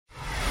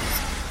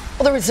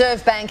Well, the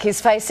Reserve Bank is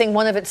facing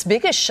one of its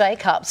biggest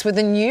shake-ups with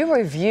a new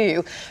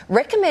review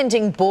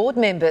recommending board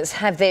members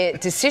have their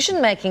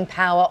decision-making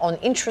power on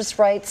interest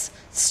rates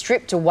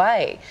stripped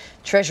away.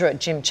 Treasurer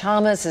Jim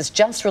Chalmers has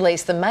just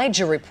released the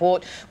major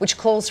report which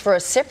calls for a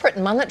separate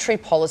monetary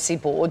policy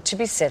board to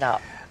be set up.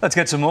 Let's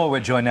get some more.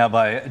 We're joined now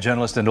by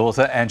journalist and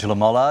author Angela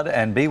Mollard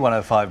and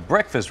B105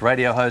 breakfast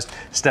radio host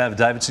Stav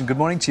Davidson. Good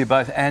morning to you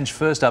both. Ange,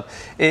 first up,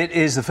 it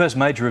is the first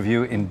major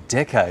review in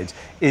decades.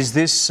 Is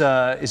this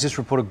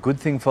report a good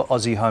thing for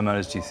Aussie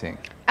homeowners, do you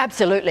think?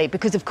 Absolutely,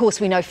 because of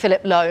course we know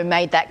Philip Lowe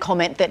made that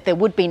comment that there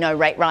would be no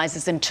rate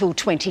rises until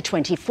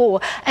 2024.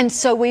 And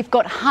so we've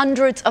got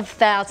hundreds of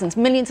thousands,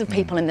 millions of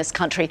people in this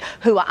country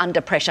who are under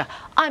pressure.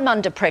 I'm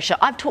under pressure.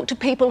 I've talked to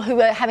people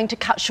who are having to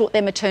cut short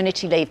their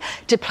maternity leave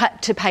to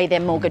pay their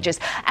mortgages.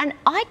 And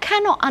I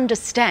cannot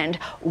understand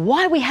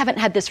why we haven't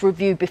had this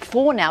review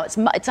before now.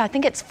 I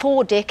think it's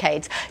 4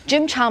 decades.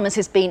 Jim Chalmers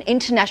has been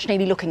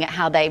internationally looking at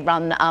how they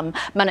run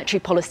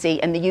monetary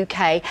policy in the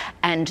UK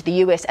and the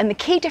US. And the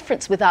key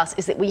difference with us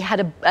is that we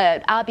had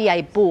a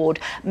RBA board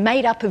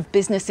made up of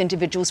business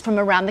individuals from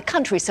around the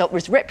country, so it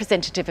was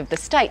representative of the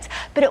states,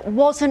 but it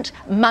wasn't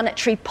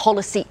monetary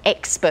policy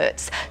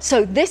experts.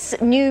 So this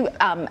new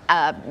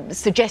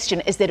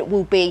suggestion is that it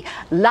will be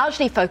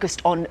largely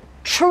focused on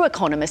true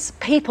economists,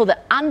 people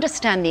that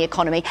understand the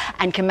economy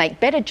and can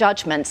make better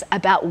judgments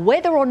about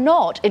whether or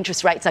not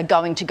interest rates are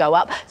going to go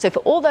up. So for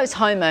all those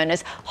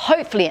homeowners,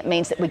 hopefully it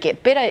means that we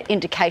get better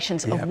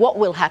indications of what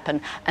will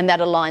happen, and that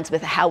aligns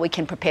with how we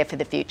can prepare for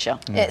the future.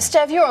 Yeah,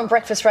 Stav, you're on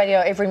breakfast radio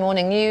every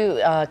morning. You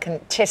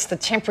can test the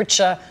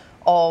temperature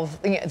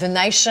of the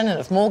nation and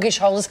of mortgage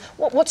holders.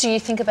 What do you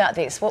think about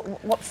this?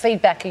 What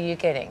feedback are you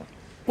getting?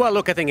 Well,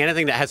 look, I think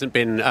anything that hasn't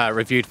been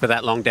reviewed for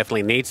that long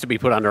definitely needs to be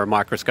put under a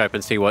microscope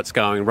and see what's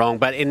going wrong.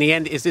 But in the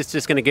end, is this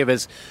just going to give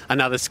us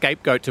another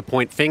scapegoat to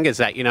point fingers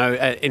at? You know,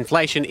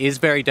 inflation is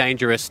very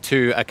dangerous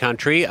to a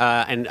country.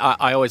 And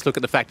I always look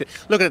at the fact that,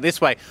 look at it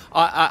this way.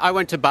 I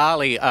went to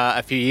Bali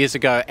a few years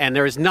ago, and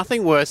there is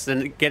nothing worse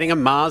than getting a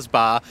Mars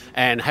bar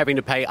and having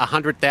to pay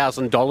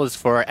 $100,000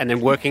 for it and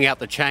then working out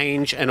the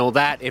change and all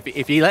that.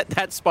 If you let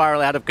that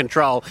spiral out of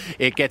control,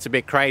 it gets a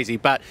bit crazy.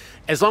 But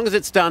as long as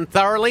it's done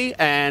thoroughly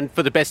and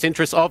for the best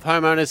interests of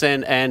homeowners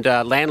and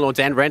landlords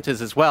and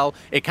renters as well,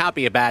 it can't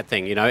be a bad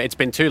thing. You know, it's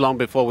been too long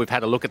before we've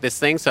had a look at this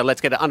thing, so let's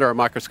get it under a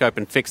microscope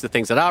and fix the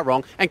things that are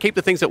wrong and keep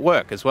the things that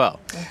work as well.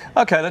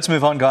 OK, let's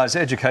move on, guys.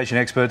 Education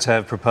experts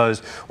have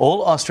proposed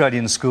all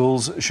Australian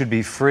schools should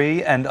be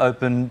free and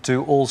open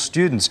to all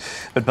students.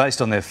 But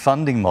based on their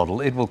funding model,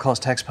 it will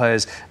cost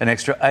taxpayers an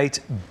extra $8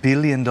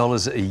 billion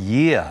a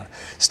year.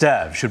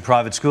 Stav, should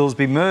private schools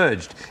be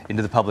merged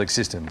into the public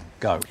system?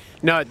 Go.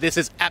 No, this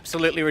is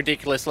absolutely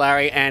ridiculous,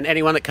 Larry, and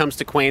anyone that comes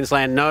to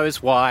Queensland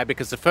knows why,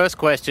 because the first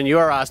question you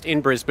are asked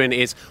in Brisbane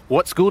is,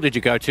 what school did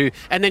you go to?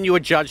 And then you are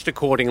judged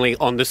accordingly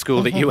on the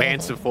school that you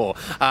answer for.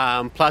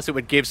 Plus, it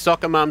would give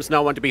soccer mums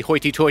no one to be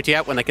hoity-toity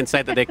at when they can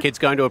say that their kid's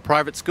going to a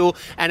private school,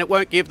 and it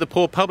won't give the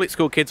poor public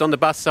school kids on the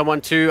bus someone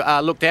to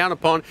look down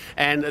upon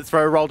and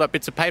throw rolled-up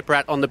bits of paper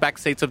at on the back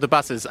seats of the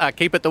buses.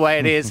 Keep it the way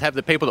it is. Have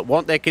the people that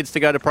want their kids to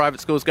go to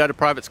private schools go to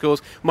private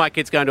schools. My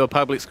kid's going to a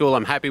public school.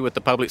 I'm happy with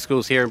the public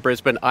schools here in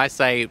Brisbane. I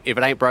say, if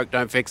it ain't broke,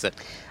 don't fix it.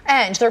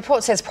 And the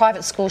report says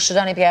private schools should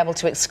only be able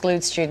to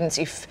exclude students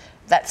if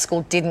that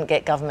school didn't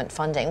get government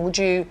funding. Would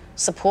you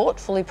support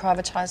fully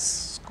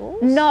privatised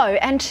schools? No,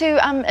 and to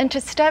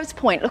Stav's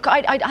point, look,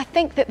 I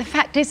think that the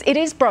fact is it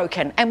is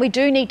broken and we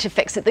do need to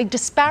fix it. The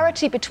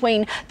disparity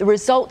between the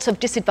results of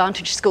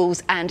disadvantaged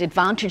schools and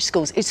advantaged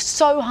schools is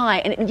so high,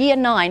 and in year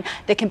 9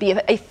 there can be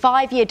a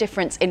 5-year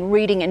difference in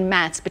reading and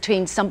maths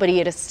between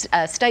somebody at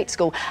a state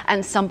school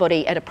and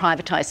somebody at a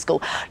privatised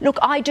school. Look,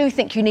 I do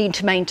think you need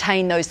to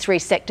maintain those 3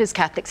 sectors,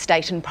 Catholic,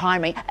 state and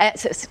primary,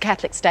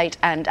 Catholic, state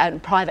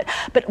and private.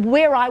 But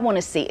where I want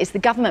to see is the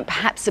government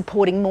perhaps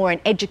supporting more in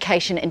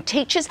education and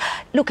teachers.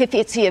 Look, if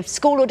it's your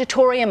school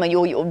auditorium or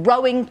your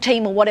rowing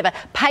team or whatever,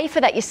 pay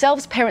for that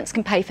yourselves. Parents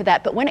can pay for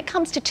that. But when it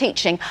comes to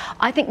teaching,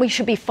 I think we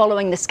should be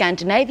following the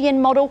Scandinavian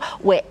model,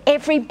 where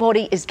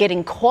everybody is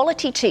getting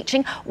quality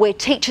teaching, where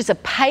teachers are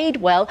paid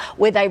well,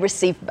 where they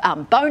receive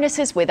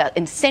bonuses, where they're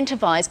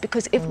incentivised.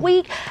 Because if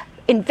we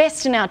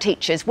invest in our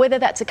teachers, whether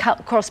that's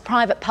across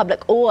private,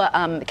 public or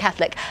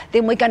Catholic,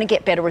 then we're going to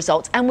get better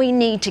results, and we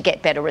need to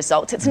get better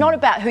results. It's not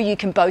about who you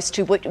can boast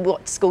to,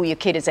 what school your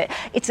kid is at.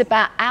 It's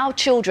about our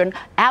children,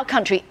 our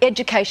country,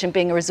 education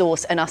being a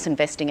resource and us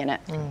investing in it.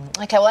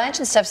 OK, well, Ange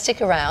and Stav,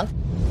 stick around.